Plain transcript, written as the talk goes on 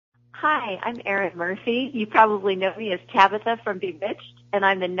Hi, I'm Erin Murphy. You probably know me as Tabitha from Bewitched, and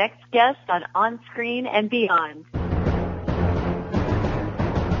I'm the next guest on Screen and Beyond.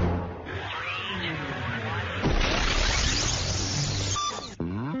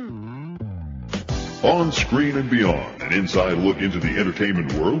 On Screen and Beyond, an inside look into the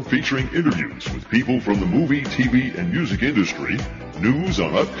entertainment world featuring interviews with people from the movie, TV, and music industry, news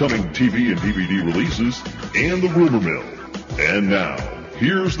on upcoming TV and DVD releases, and the rumor mill. And now,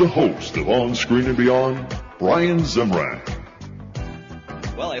 here's the host of On Screen and Beyond, Brian Zemrak.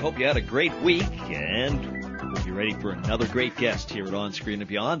 Well, I hope you had a great week, and hope you're ready for another great guest here at On Screen and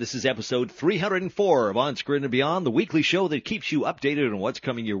Beyond. This is episode 304 of On Screen and Beyond, the weekly show that keeps you updated on what's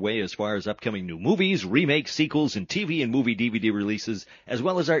coming your way as far as upcoming new movies, remakes, sequels, and TV and movie DVD releases, as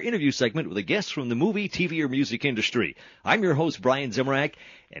well as our interview segment with a guest from the movie, TV, or music industry. I'm your host, Brian Zemrak,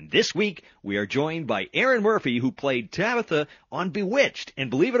 and this week we are joined by Erin Murphy, who played Tabitha on Bewitched. And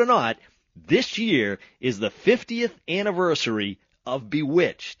believe it or not, this year is the 50th anniversary of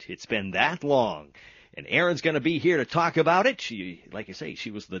Bewitched. It's been that long. And Erin's going to be here to talk about it. She, like I say,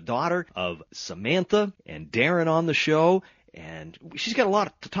 she was the daughter of Samantha and Darren on the show, and she's got a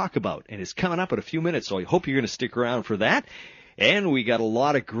lot to talk about, and it's coming up in a few minutes, so I hope you're going to stick around for that. And we got a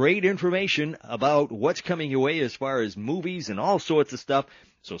lot of great information about what's coming your way as far as movies and all sorts of stuff,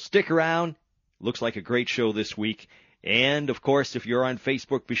 so stick around. Looks like a great show this week. And, of course, if you're on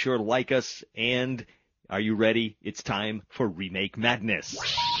Facebook, be sure to like us. And are you ready? It's time for Remake Madness.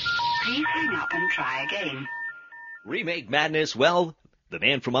 Please hang up and try again. Remake Madness, well, the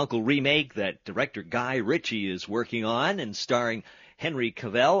Man from U.N.C.L.E. remake that director Guy Ritchie is working on and starring Henry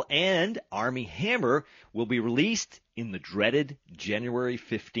Cavill and Armie Hammer will be released in the dreaded January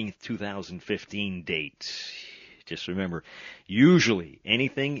 15th, 2015 date. Just remember, usually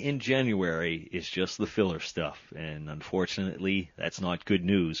anything in January is just the filler stuff, and unfortunately, that's not good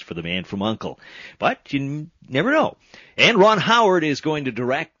news for the Man from U.N.C.L.E. But you never know. And Ron Howard is going to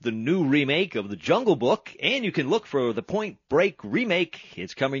direct the new remake of The Jungle Book, and you can look for the Point Break remake.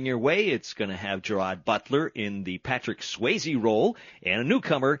 It's coming your way. It's going to have Gerard Butler in the Patrick Swayze role, and a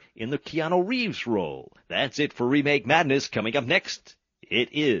newcomer in the Keanu Reeves role. That's it for Remake Madness. Coming up next, it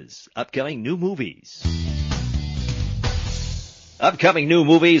is upcoming new movies. Upcoming new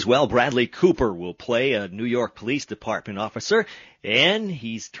movies, well, Bradley Cooper will play a New York Police Department officer, and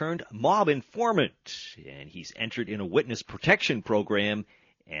he's turned mob informant, and he's entered in a witness protection program,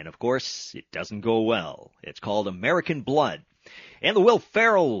 and of course, it doesn't go well. It's called American Blood. And the Will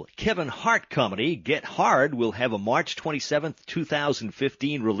Ferrell, Kevin Hart comedy, Get Hard, will have a March 27th,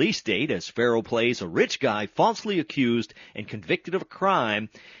 2015 release date as Ferrell plays a rich guy falsely accused and convicted of a crime,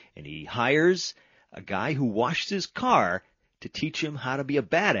 and he hires a guy who washed his car to teach him how to be a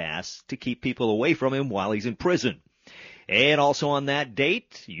badass to keep people away from him while he's in prison. And also on that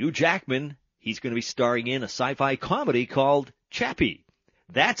date, Hugh Jackman, he's going to be starring in a sci-fi comedy called Chappie.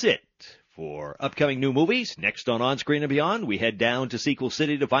 That's it for upcoming new movies. Next on Screen and Beyond, we head down to Sequel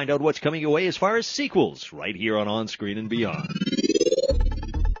City to find out what's coming your way as far as sequels, right here on Screen and Beyond.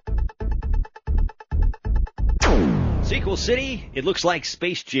 Sequel City, it looks like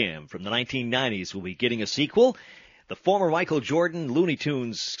Space Jam from the 1990s will be getting a sequel. The former Michael Jordan Looney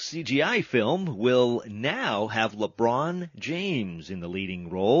Tunes CGI film will now have LeBron James in the leading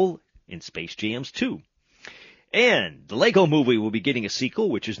role in Space Jam 2. And the Lego Movie will be getting a sequel,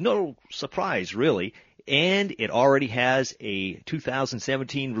 which is no surprise, really. And it already has a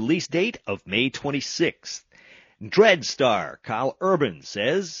 2017 release date of May 26th. Dredd star Kyle Urban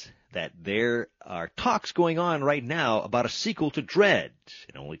says that there are talks going on right now about a sequel to Dredd,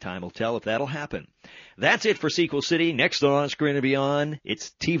 and only time will tell if that'll happen. That's it for Sequel City. Next on Screen and Beyond,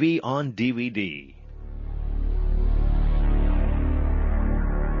 it's TV on DVD.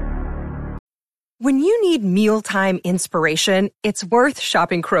 When you need mealtime inspiration, it's worth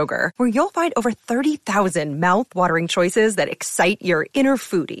shopping Kroger, where you'll find over 30,000 mouth-watering choices that excite your inner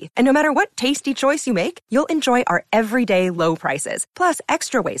foodie. And no matter what tasty choice you make, you'll enjoy our everyday low prices, plus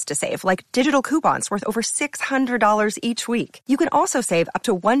extra ways to save, like digital coupons worth over $600 each week. You can also save up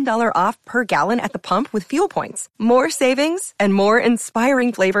to $1 off per gallon at the pump with fuel points. More savings and more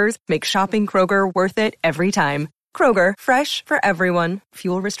inspiring flavors make shopping Kroger worth it every time. Kroger, fresh for everyone.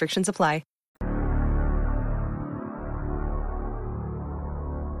 Fuel restrictions apply.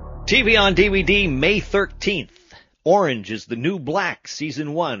 TV on DVD, May 13th. Orange is the New Black.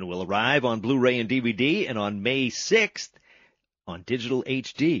 Season 1 will arrive on Blu-ray and DVD, and on May 6th on digital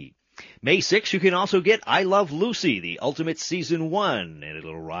HD. May 6th, you can also get I Love Lucy, the Ultimate Season 1, and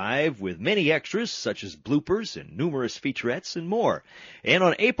it'll arrive with many extras, such as bloopers and numerous featurettes and more. And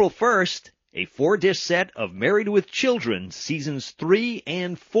on April 1st, A 4-disc set of Married with Children Seasons 3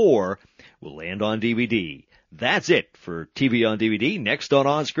 and 4 will land on DVD. That's it for TV on DVD. Next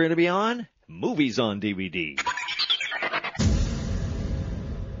on Screen and Beyond, Movies on DVD.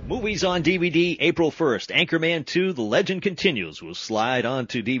 Movies on DVD, April 1st. Anchorman 2, The Legend Continues, will slide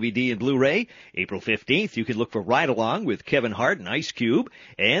onto DVD and Blu-ray. April 15th, you can look for Ride Along with Kevin Hart and Ice Cube.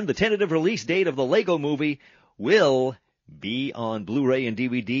 And the tentative release date of the Lego Movie will be on Blu-ray and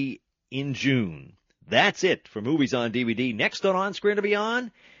DVD in June. That's it for Movies on DVD. Next on Screen and Beyond,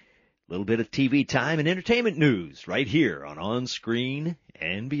 a little bit of TV time and entertainment news right here on Screen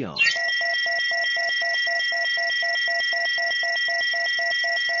and Beyond.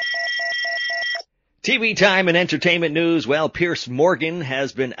 TV time and entertainment news. Well, Piers Morgan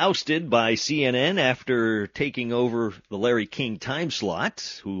has been ousted by CNN after taking over the Larry King time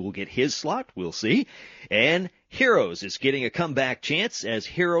slot. Who will get his slot? We'll see. And Heroes is getting a comeback chance as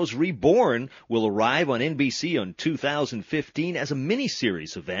Heroes Reborn will arrive on NBC in 2015 as a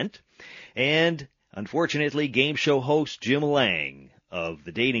miniseries event. And unfortunately, game show host Jim Lang of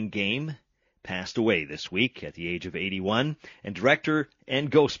The Dating Game passed away this week at the age of 81. And director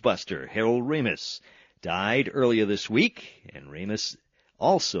and Ghostbuster Harold Ramis died earlier this week. And Ramis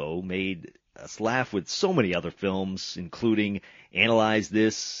also made us laugh with so many other films, including Analyze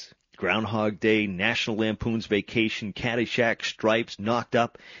This, Groundhog Day, National Lampoon's Vacation, Caddyshack, Stripes, Knocked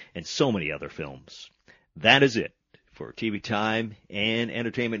Up, and so many other films. That is it for TV time and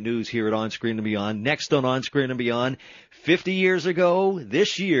entertainment news here at On Screen and Beyond. Next on Screen and Beyond, 50 years ago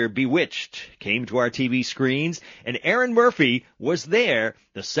this year, Bewitched came to our TV screens, and Erin Murphy was there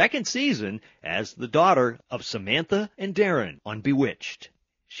the second season as the daughter of Samantha and Darren on Bewitched.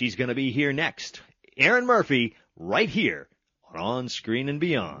 She's going to be here next. Erin Murphy, right here on Screen and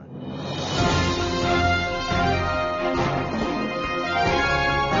Beyond.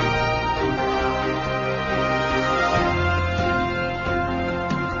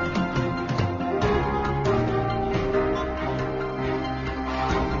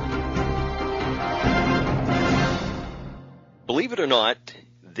 Believe it or not,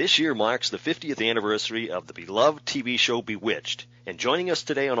 this year marks the 50th anniversary of the beloved TV show Bewitched. And joining us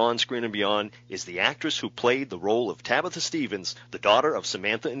today on Screen and Beyond is the actress who played the role of Tabitha Stevens, the daughter of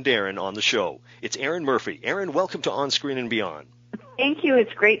Samantha and Darren on the show. It's Erin Murphy. Erin, welcome to On Screen and Beyond. Thank you.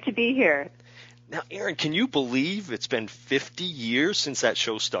 It's great to be here. Now, Erin, can you believe it's been 50 years since that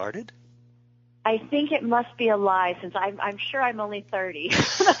show started? I think it must be a lie since I'm sure I'm only 30.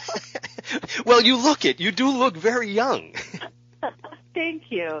 Well, you do look very young.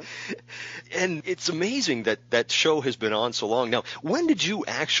 Thank you. And it's amazing that that show has been on so long. Now, when did you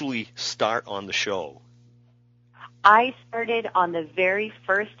actually start on the show? I started on the very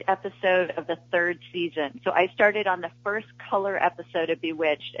first episode of the third season. So I started on the first color episode of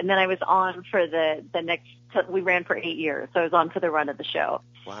Bewitched, and then I was on for the next, we ran for 8 years, so I was on for the run of the show.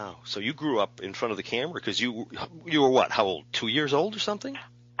 Wow. So you grew up in front of the camera because you were what, how old, 2 years old or something?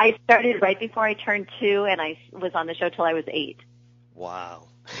 I started right before I turned 2, and I was on the show till I was 8. Wow.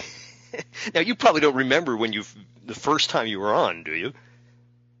 Now, you probably don't remember the first time you were on, do you?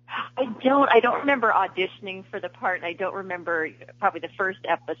 I don't remember auditioning for the part, and I don't remember probably the first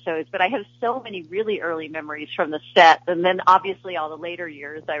episodes, but I have so many really early memories from the set, and then obviously all the later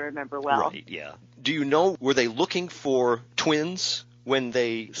years I remember well. Right, yeah. Do you know, were they looking for twins when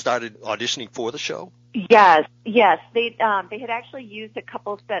they started auditioning for the show? Yes. They had actually used a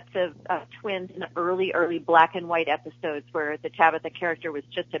couple sets of twins in early black and white episodes where the Tabitha character was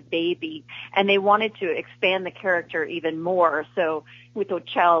just a baby, and they wanted to expand the character even more. So with the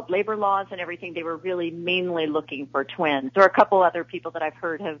child labor laws and everything, they were really mainly looking for twins. There are a couple other people that I've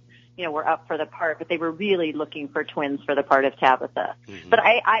heard were up for the part, but they were really looking for twins for the part of Tabitha. Mm-hmm. But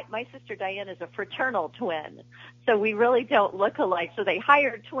my sister Diane is a fraternal twin, so we really don't look alike. So they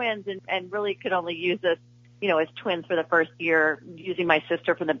hired twins and really could only use us, as twins for the first year, using my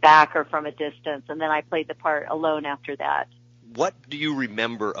sister from the back or from a distance, and then I played the part alone after that. What do you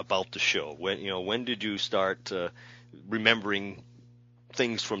remember about the show? When did you start remembering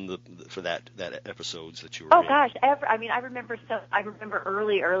things for that episodes that you were in? Gosh, I remember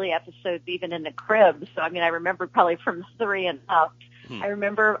early episodes even in the crib. So I remember probably from 3 and up. I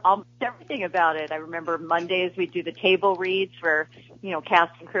remember almost everything about it. I remember Mondays we'd do the table reads where,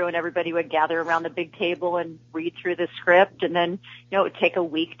 cast and crew and everybody would gather around the big table and read through the script, and then, it would take a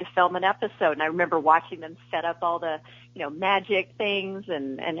week to film an episode. And I remember watching them set up all the, magic things,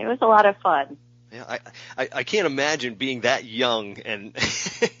 and it was a lot of fun. Yeah, I can't imagine being that young and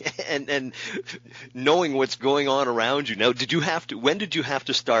and knowing what's going on around you. Now, when did you have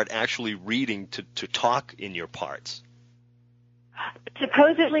to start actually reading to talk in your parts?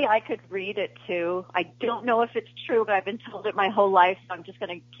 Supposedly I could read it too. I don't know if it's true, but I've been told it my whole life, so I'm just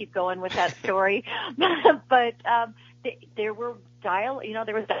going to keep going with that story. But there were there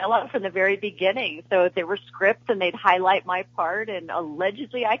was dialogue from the very beginning. So there were scripts, and they'd highlight my part, and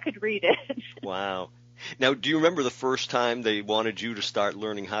allegedly I could read it. Wow. Now, do you remember the first time they wanted you to start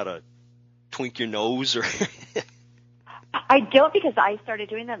learning how to twink your nose? Or I don't, because I started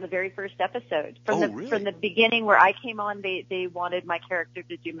doing that in the very first episode. Really? From the beginning where I came on, they wanted my character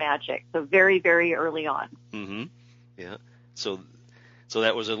to do magic. So very, very early on. Mm-hmm. Yeah. So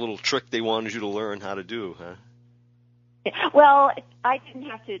that was a little trick they wanted you to learn how to do, huh? Well, I didn't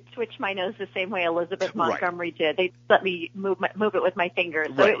have to twitch my nose the same way Elizabeth Montgomery did. They let me move it with my fingers,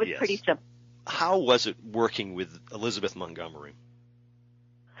 so it was pretty simple. How was it working with Elizabeth Montgomery?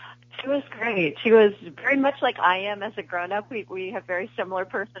 She was great. She was very much like I am as a grown-up. We have very similar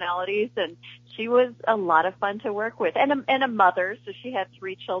personalities, and she was a lot of fun to work with. And a mother, so she had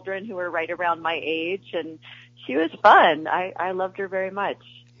 3 children who were right around my age, and she was fun. I loved her very much.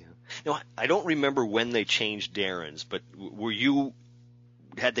 Now, I don't remember when they changed Darren's, but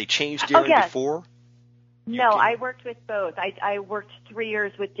had they changed Darren before? No, I worked with both. I worked 3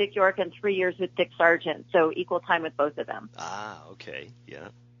 years with Dick York and 3 years with Dick Sargent, so equal time with both of them. Ah, okay. Yeah.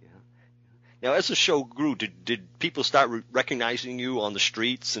 Now, as the show grew, did people start recognizing you on the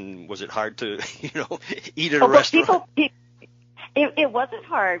streets, and was it hard to, eat at a restaurant? It wasn't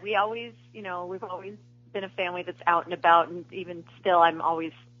hard. We've always been a family that's out and about, and even still, I'm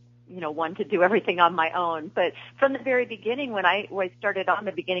always one to do everything on my own. But from the very beginning, when I started on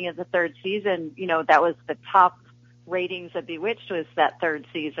the beginning of the 3rd season, that was the top ratings of Bewitched was that 3rd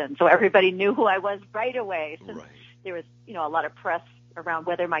season. So everybody knew who I was right away. Since there was, a lot of press around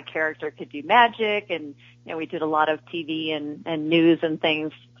whether my character could do magic, and, we did a lot of TV and news and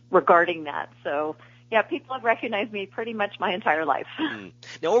things regarding that. So, yeah, people have recognized me pretty much my entire life.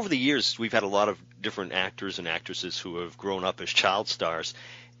 Now, over the years, we've had a lot of different actors and actresses who have grown up as child stars.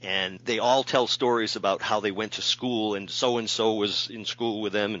 And they all tell stories about how they went to school, and so-and-so was in school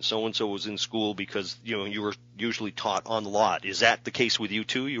with them, and so-and-so was in school because, you were usually taught on the lot. Is that the case with you,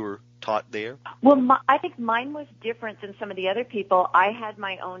 too? You were taught there? Well, I think mine was different than some of the other people. I had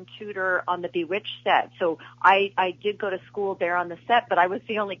my own tutor on the Bewitched set. So I did go to school there on the set, but I was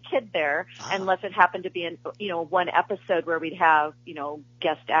the only kid there, unless it happened to be in, one episode where we'd have,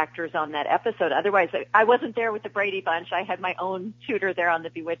 guest actors on that episode. Otherwise, I wasn't there with the Brady Bunch. I had my own tutor there on the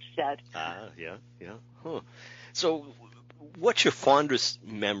Bewitched set. Yeah. Huh. So what's your fondest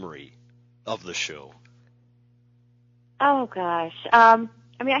memory of the show? Oh, gosh.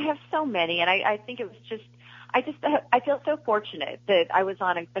 I have so many, and I think it was I feel so fortunate that I was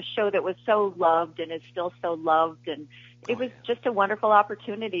on a show that was so loved and is still so loved, and it was just a wonderful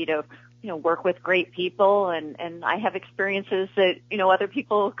opportunity to, work with great people, and I have experiences that, other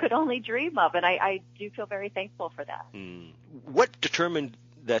people could only dream of, and I do feel very thankful for that. What determined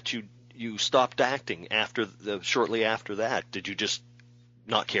that you stopped acting shortly after that? Did you just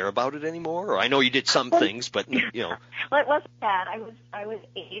not care about it anymore? Or I know you did some things, but Well, it wasn't that. I was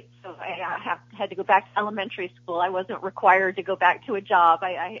 8, so I had to go back to elementary school. I wasn't required to go back to a job.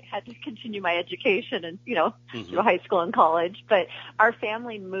 I had to continue my education and through high school and college. But our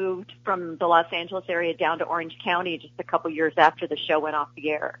family moved from the Los Angeles area down to Orange County just a couple years after the show went off the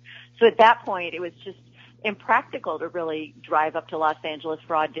air. So at that point, it was just impractical to really drive up to Los Angeles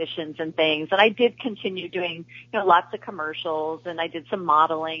for auditions and things. And I did continue doing, lots of commercials, and I did some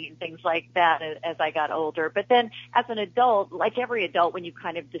modeling and things like that as I got older. But then as an adult, like every adult, when you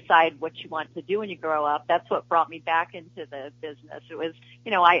kind of decide what you want to do when you grow up, that's what brought me back into the business. It was,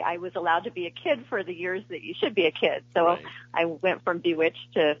 I was allowed to be a kid for the years that you should be a kid. So I went from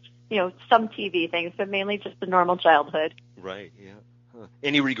Bewitched to, some TV things, but mainly just the normal childhood. Right, yeah. Huh.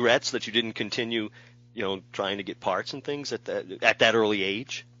 Any regrets that you didn't continue trying to get parts and things at that early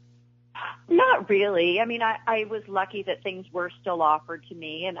age? Not really. I was lucky that things were still offered to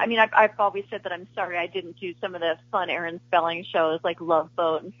me. And I've always said that I'm sorry I didn't do some of the fun Aaron Spelling shows like Love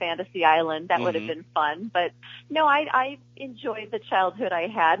Boat and Fantasy Island. That would have been fun. But no, I enjoyed the childhood I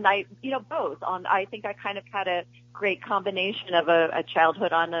had. And both. I think I kind of had a great combination of a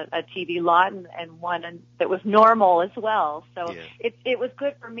childhood on a TV lot and one that was normal as well. So it was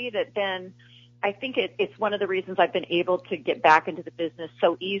good for me that then I think it's one of the reasons I've been able to get back into the business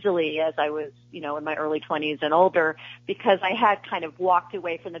so easily as I was, in my early 20s and older, because I had kind of walked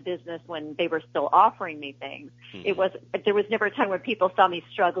away from the business when they were still offering me things. There was never a time when people saw me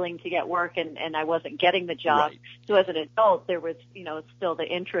struggling to get work and I wasn't getting the job. Right. So as an adult, there was, still the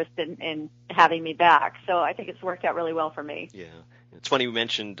interest in having me back. So I think it's worked out really well for me. Yeah. It's funny you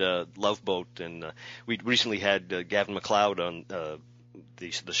mentioned Love Boat, and we recently had Gavin MacLeod on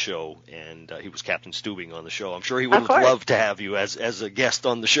the show, and he was Captain Steubing on the show. I'm sure he would have loved to have you as a guest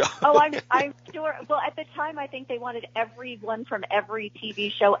on the show. Oh, I'm sure. Well, at the time, I think they wanted everyone from every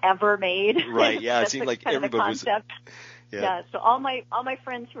TV show ever made. Right. Yeah. It seemed like everybody was. Yeah. So all my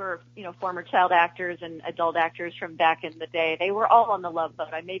friends who are former child actors and adult actors from back in the day, they were all on the Love Boat.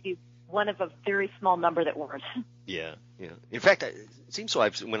 I may be one of a very small number that weren't. Yeah. In fact, it seems so.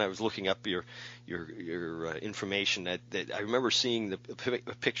 When I was looking up your information, that I remember seeing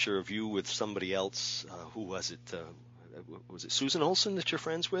a picture of you with somebody else. Who was it? Was it Susan Olsen that you're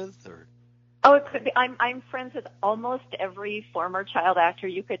friends with, or? Oh, it could be. I'm friends with almost every former child actor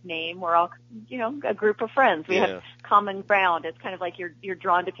you could name. We're all, a group of friends. We have common ground. It's kind of like you're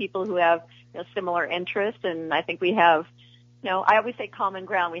drawn to people who have similar interests, and I think we have. I always say common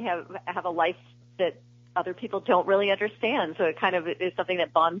ground. We have a life that other people don't really understand, so it kind of is something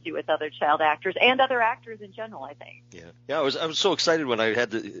that bonds you with other child actors and other actors in general, I think. Yeah. I was so excited when I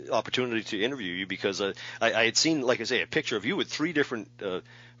had the opportunity to interview you, because I had seen, like I say, a picture of you with 3 different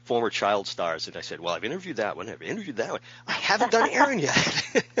former child stars, and I said, well, I've interviewed that one, I've interviewed that one. I haven't done Erin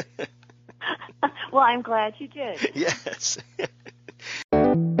yet. Well, I'm glad you did. Yes.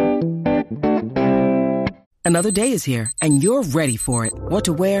 Another day is here, and you're ready for it. What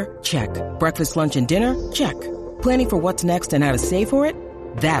to wear? Check. Breakfast, lunch, and dinner? Check. Planning for what's next and how to save for it?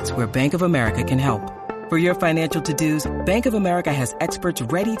 That's where Bank of America can help. For your financial to-dos, Bank of America has experts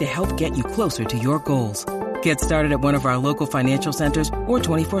ready to help get you closer to your goals. Get started at one of our local financial centers or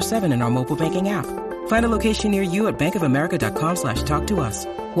 24/7 in our mobile banking app. Find a location near you at bankofamerica.com/talktous.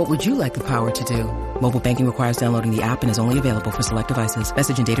 What would you like the power to do? Mobile banking requires downloading the app and is only available for select devices.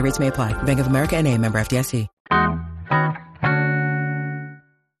 Message and data rates may apply. Bank of America N.A., member FDIC.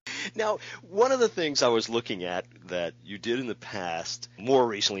 Now, one of the things I was looking at that you did in the past, more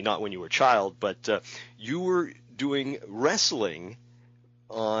recently, not when you were a child, but you were doing wrestling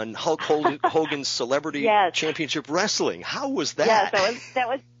on Hulk Hogan's Celebrity Championship Wrestling. How was that? Yes, that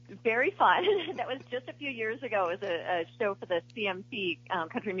was very fun. That was just a few years ago. It was a show for the CMT,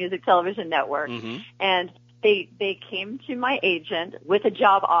 Country Music Television Network. Mm-hmm. And they came to my agent with a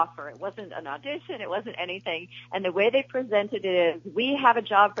job offer. It wasn't an audition. It wasn't anything. And the way they presented it is, we have a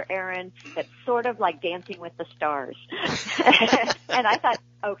job for Erin that's sort of like Dancing with the Stars. And I thought,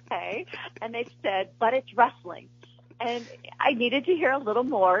 okay. And they said, but it's wrestling. And I needed to hear a little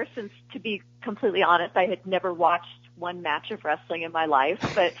more, since, to be completely honest, I had never watched one match of wrestling in my life.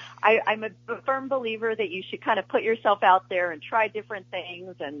 But I'm a firm believer that you should kind of put yourself out there and try different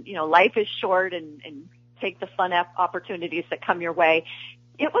things. And, life is short, and take the fun opportunities that come your way.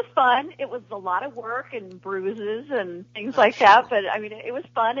 It was fun. It was a lot of work and bruises and things like that. But, it was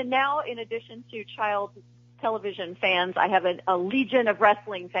fun. And now, in addition to child television fans, I have a legion of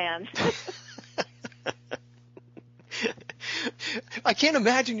wrestling fans. I can't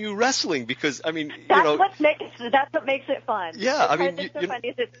imagine you wrestling, because that's what makes it fun. Yeah, so funny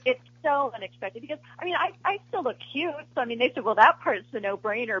is it's so unexpected, because I still look cute. So they said, well, that part's a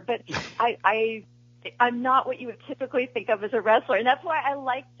no-brainer, but I'm not what you would typically think of as a wrestler, and that's why I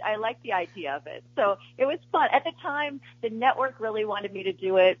liked the idea of it. So it was fun. At the time, the network really wanted me to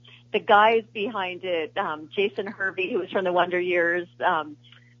do it. The guys behind it, Jason Hervey, who was from the Wonder Years,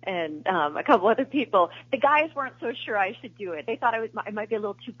 and a couple other people, the guys weren't so sure I should do it. They thought I might be a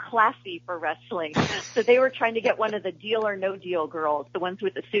little too classy for wrestling. So they were trying to get one of the Deal or No Deal girls, the ones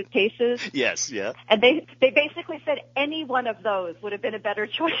with the suitcases. Yes, yeah. And they basically said any one of those would have been a better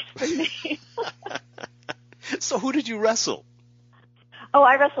choice for me. So who did you wrestle? Oh,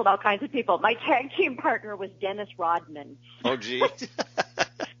 I wrestled all kinds of people. My tag team partner was Dennis Rodman. Oh, gee.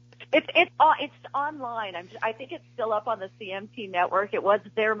 It's online. I think it's still up on the CMT network. It was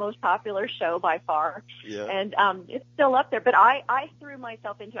their most popular show by far. Yeah. And it's still up there. But I threw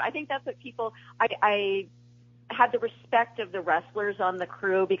myself into it. I think that's what people I had the respect of the wrestlers on the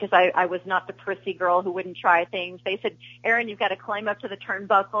crew, because I was not the prissy girl who wouldn't try things. They said, Erin, you've got to climb up to the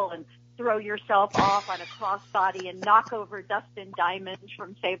turnbuckle and throw yourself off on a crossbody and knock over Dustin Diamond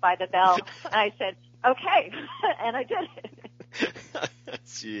from Saved by the Bell. And I said, okay. And I did it.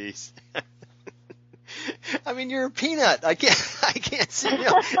 Jeez. You're a peanut. I can't see.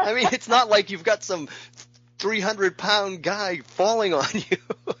 It's not like you've got some 300-pound guy falling on you.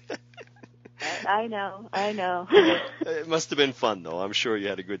 I know. It must have been fun, though. I'm sure you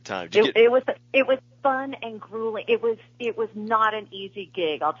had a good time. It was fun and grueling. It was not an easy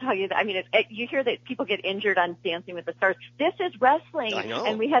gig, I'll tell you that. You hear that people get injured on Dancing with the Stars. This is wrestling. I know.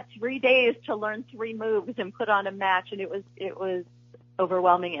 And we had 3 days to learn 3 moves and put on a match, and it was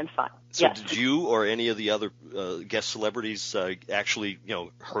overwhelming and fun. So yes. did you or any of the other guest celebrities actually,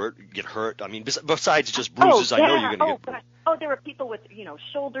 get hurt? I mean, besides just bruises, I know you're going to get. Oh, there were people with,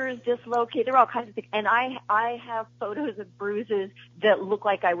 shoulders dislocated. There were all kinds of things. And I have photos of bruises that look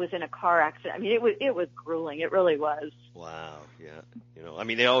like I was in a car accident. I mean, it was grueling. It really was. Wow. Yeah. I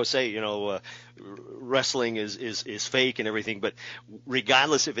mean, they always say, wrestling is fake and everything, but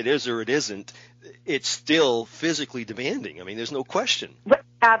regardless if it is or it isn't, it's still physically demanding. I mean, there's no question.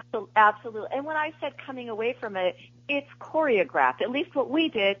 Absolutely. And when I said coming away from it, it's choreographed. At least what we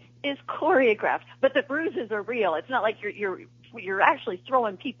did is choreographed. But the bruises are real. It's not like you're actually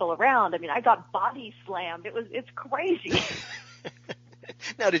throwing people around. I mean, I got body slammed. It's crazy.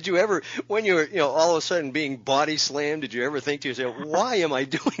 Now, did you ever, when you were, all of a sudden being body slammed, did you ever think to yourself, why am I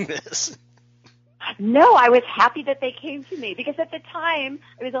doing this? No, I was happy that they came to me because at the time,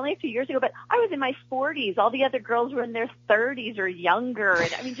 it was only a few years ago, but I was in my 40s. All the other girls were in their 30s or younger.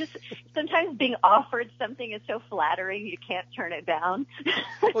 And I mean, just sometimes being offered something is so flattering, you can't turn it down.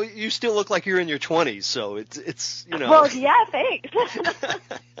 Well, you still look like you're in your 20s, so it's. Well, yeah, thanks.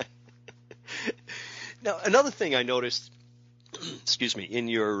 Now, another thing I noticed, excuse me, in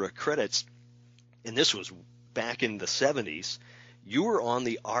your credits, and this was back in the 70s, you were on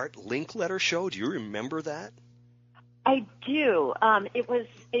the Art Linkletter show. Do you remember that? I do. It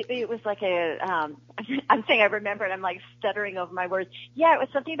was like I'm saying I remember it. I'm like stuttering over my words. Yeah, it was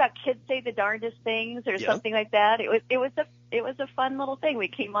something about kids say the darndest things or something like that. It was a fun little thing. We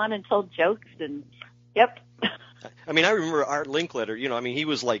came on and told jokes and yep. I mean, I remember Art Linkletter. He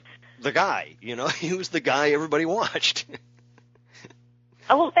was like the guy. He was the guy everybody watched.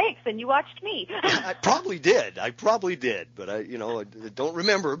 Oh, well, thanks. And you watched me. I probably did, but I don't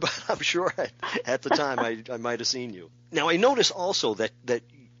remember. But I'm sure at the time I might have seen you. Now, I noticed also that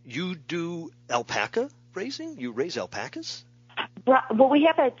you do alpaca raising. You raise alpacas. Well, we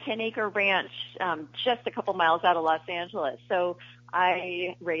have a 10-acre ranch just a couple miles out of Los Angeles. So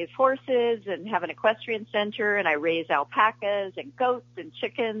I raise horses and have an equestrian center, and I raise alpacas and goats and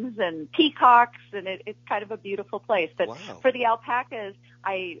chickens and peacocks, and it's kind of a beautiful place. But for the alpacas,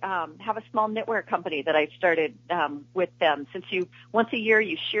 I have a small knitwear company that I started with them. Since once a year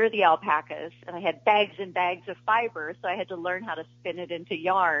you shear the alpacas, and I had bags and bags of fiber, so I had to learn how to spin it into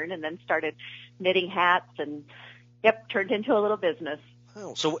yarn, and then started knitting hats, and turned into a little business.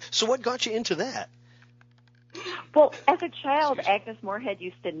 Oh, so what got you into that? Well, as a child, Agnes Moorehead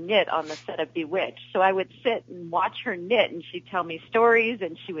used to knit on the set of Bewitched. So I would sit and watch her knit, and she'd tell me stories,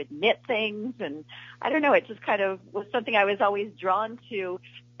 and she would knit things. And I don't know, it just kind of was something I was always drawn to.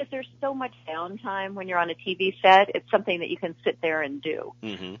 Because there's so much downtime when you're on a TV set, it's something that you can sit there and do.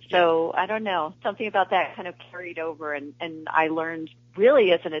 Mm-hmm. So I don't know, something about that kind of carried over, and I learned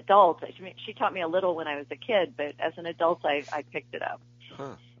really as an adult. I mean, she taught me a little when I was a kid, but as an adult, I picked it up.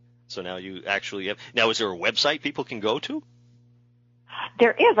 Huh. So now you actually have. Now, is there a website people can go to?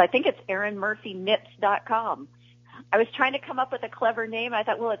 There is. I think it's ErinMurphyKnits.com. I was trying to come up with a clever name. I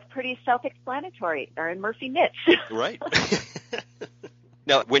thought, well, it's pretty self-explanatory. Erin Murphy Knits. Right.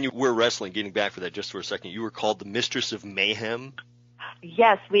 Now, when you were wrestling, getting back for that just for a second, you were called the Mistress of Mayhem?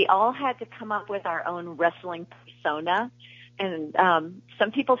 Yes, we all had to come up with our own wrestling persona. And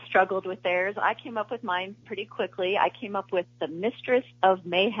some people struggled with theirs. I came up with mine pretty quickly. I came up with the Mistress of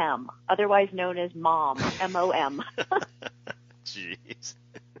Mayhem, otherwise known as Mom, M-O-M. Jeez.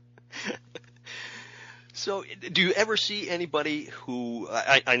 So do you ever see anybody who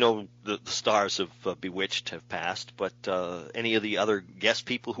I know the stars of Bewitched have passed, but any of the other guest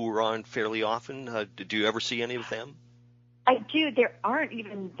people who were on fairly often, do you ever see any of them? I do. There aren't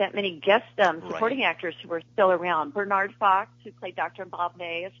even that many guest supporting actors who are still around. Bernard Fox, who played Dr. Bob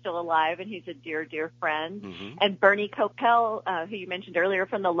May, is still alive, and he's a dear, dear friend. Mm-hmm. And Bernie Kopell, who you mentioned earlier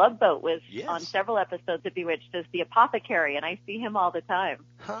from The Love Boat, was on several episodes of Bewitched as the apothecary, and I see him all the time.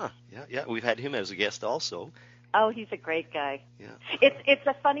 Huh. Yeah. We've had him as a guest also. Oh, he's a great guy. Yeah. It's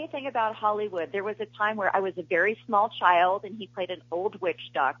a funny thing about Hollywood. There was a time where I was a very small child, and he played an old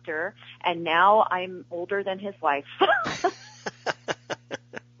witch doctor, and now I'm older than his wife.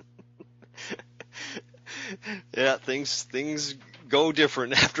 Yeah, things go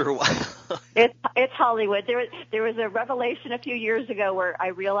different after a while. It's Hollywood. There was a revelation a few years ago where I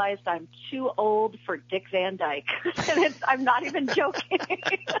realized I'm too old for Dick Van Dyke. And I'm not even joking.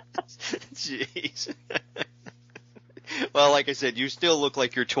 Jeez. Well, like I said, you still look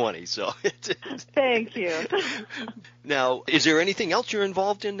like you're 20, so. Thank you. Now, is there anything else you're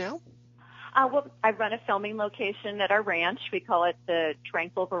involved in now? Well, I run a filming location at our ranch. We call it the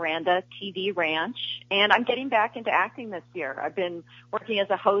Tranquil Veranda TV Ranch. And I'm getting back into acting this year. I've been working as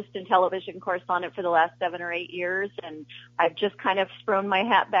a host and television correspondent for the last 7 or 8 years, and I've just kind of thrown my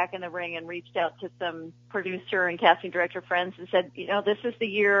hat back in the ring and reached out to some producer and casting director friends and said, this is the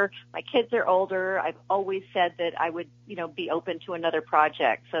year. My kids are older. I've always said that I would, be open to another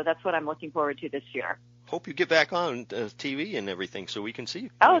project. So that's what I'm looking forward to this year. Hope you get back on TV and everything so we can see you.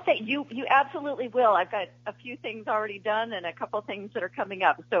 Oh, you absolutely will. I've got a few things already done and a couple things that are coming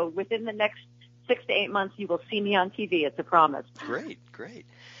up. So within the next 6 to 8 months, you will see me on TV. It's a promise. Great.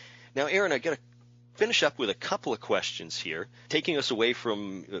 Now, Erin, I got to finish up with a couple of questions here, taking us away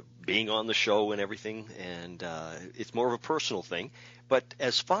from being on the show and everything, and it's more of a personal thing. But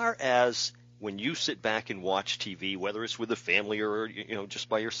as far as when you sit back and watch TV, whether it's with a family or just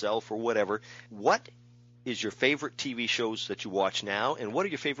by yourself or whatever, what is your favorite TV shows that you watch now, and what are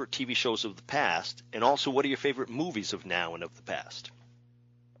your favorite TV shows of the past, and also what are your favorite movies of now and of the past?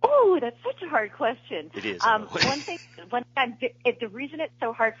 Oh, that's such a hard question. It is. The reason it's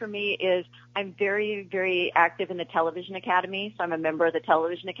so hard for me is I'm very, very active in the Television Academy, so I'm a member of the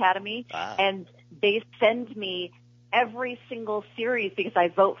Television Academy, and they send me every single series because I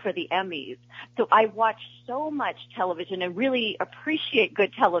vote for the Emmys. So I watch so much television and really appreciate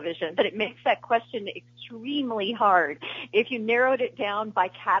good television, but it makes that question extremely hard. If you narrowed it down by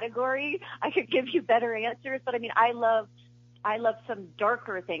category, I could give you better answers, but I love some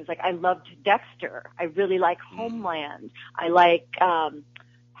darker things. Like I loved Dexter. I really like Homeland. I like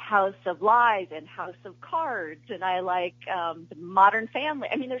House of Lies and House of Cards, and I like the Modern Family.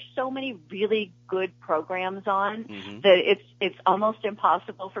 There's so many really good programs on that it's almost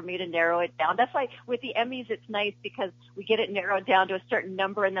impossible for me to narrow it down. That's why with the Emmys it's nice because we get it narrowed down to a certain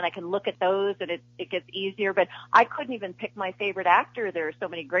number, and then I can look at those, and it gets easier. But I couldn't even pick my favorite actor. There are so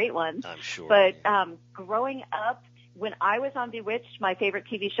many great ones. I'm sure. But growing up, when I was on Bewitched, my favorite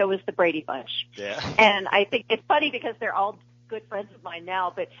TV show was The Brady Bunch. Yeah. And I think it's funny because they're all good friends of mine now,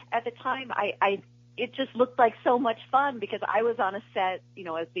 but at the time it just looked like so much fun because I was on a set,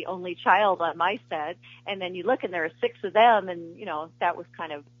 as the only child on my set, and then you look and there are 6 of them, and that was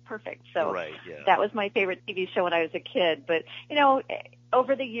kind of perfect. So that was my favorite TV show when I was a kid. But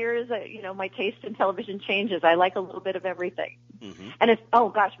over the years, my taste in television changes. I like a little bit of everything. And it's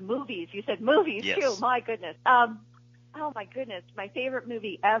movies. You said movies too. My goodness. My favorite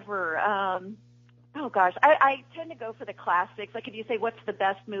movie ever. I tend to go for the classics. Like if you say what's the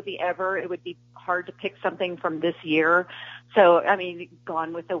best movie ever, it would be hard to pick something from this year. So,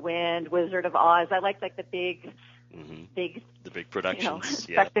 Gone with the Wind, Wizard of Oz. I like the big productions,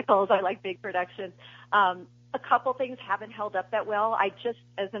 spectacles. I like big productions. A couple things haven't held up that well. I just,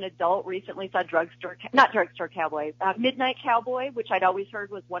 as an adult, recently saw Midnight Cowboy, which I'd always heard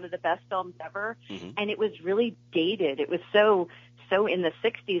was one of the best films ever, and it was really dated. It was so in the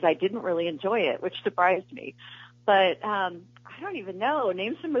 60s, I didn't really enjoy it, which surprised me. But I don't even know.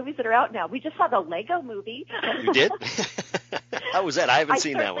 Name some movies that are out now. We just saw the Lego movie. You did? How was that? I haven't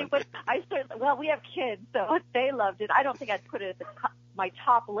seen that one. Well, we have kids, so they loved it. I don't think I'd put it at my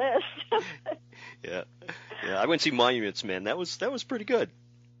top list. Yeah. I went to see Monuments Men. That was pretty good.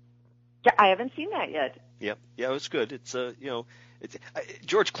 Yeah, I haven't seen that yet. Yep. Yeah, it was good. It's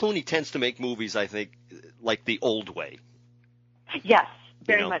George Clooney tends to make movies, I think, like the old way. Yes,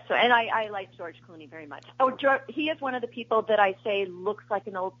 very much so. And I like George Clooney very much. He is one of the people that I say looks like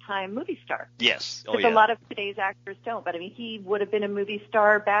an old-time movie star. Yes. Because a lot of today's actors don't. But, he would have been a movie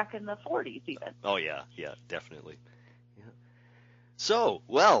star back in the 40s even. Oh, yeah. Yeah, definitely. Yeah. So,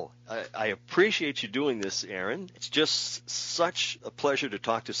 well, I appreciate you doing this, Erin. It's just such a pleasure to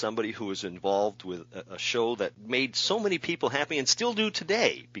talk to somebody who was involved with a show that made so many people happy and still do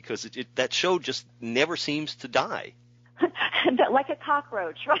today because that show just never seems to die. Like a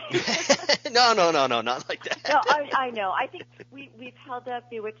cockroach, right? No, not like that. No, I know. I think we've held up,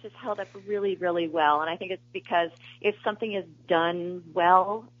 Bewitched has held up really, really well, and I think it's because if something is done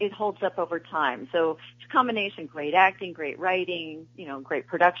well, it holds up over time. So it's a combination, great acting, great writing, great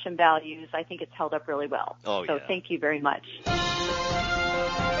production values. I think it's held up really well. Oh, so thank you very much.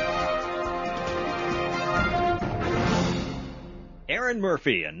 Erin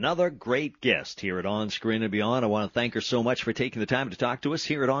Murphy, another great guest here at On Screen and Beyond. I want to thank her so much for taking the time to talk to us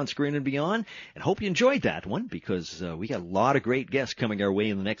here at On Screen and Beyond, and hope you enjoyed that one because we got a lot of great guests coming our way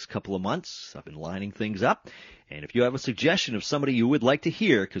in the next couple of months. I've been lining things up, and if you have a suggestion of somebody you would like to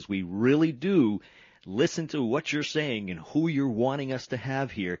hear, because we really do listen to what you're saying and who you're wanting us to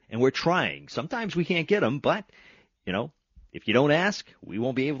have here, and we're trying. Sometimes we can't get them, but, if you don't ask, we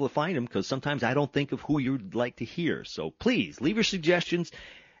won't be able to find them because sometimes I don't think of who you'd like to hear. So please leave your suggestions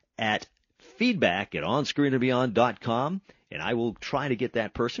at feedback@onscreenandbeyond.com, and I will try to get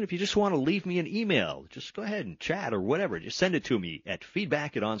that person. If you just want to leave me an email, just go ahead and chat or whatever. Just send it to me at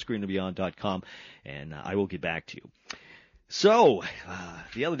feedback@onscreenandbeyond.com, and I will get back to you. So,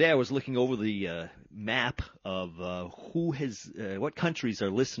 the other day I was looking over the map of what countries are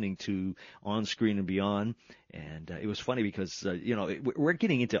listening to On Screen and Beyond, and it was funny because, we're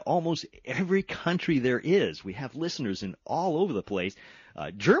getting into almost every country there is. We have listeners in all over the place.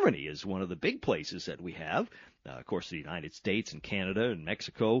 Germany is one of the big places that we have. Of course, the United States and Canada and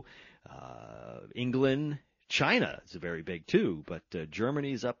Mexico, England. China is very big too, but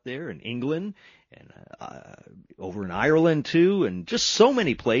Germany's up there, and England, and over in Ireland too, and just so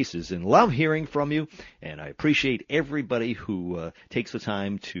many places. And love hearing from you, and I appreciate everybody who takes the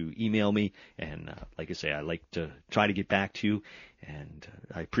time to email me. And like I say, I like to try to get back to you, and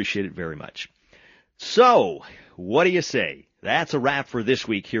I appreciate it very much. So, what do you say? That's a wrap for this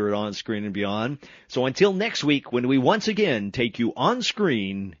week here at On Screen and Beyond. So until next week, when we once again take you on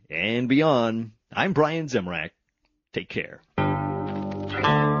screen and beyond, I'm Brian Zemrak. Take care.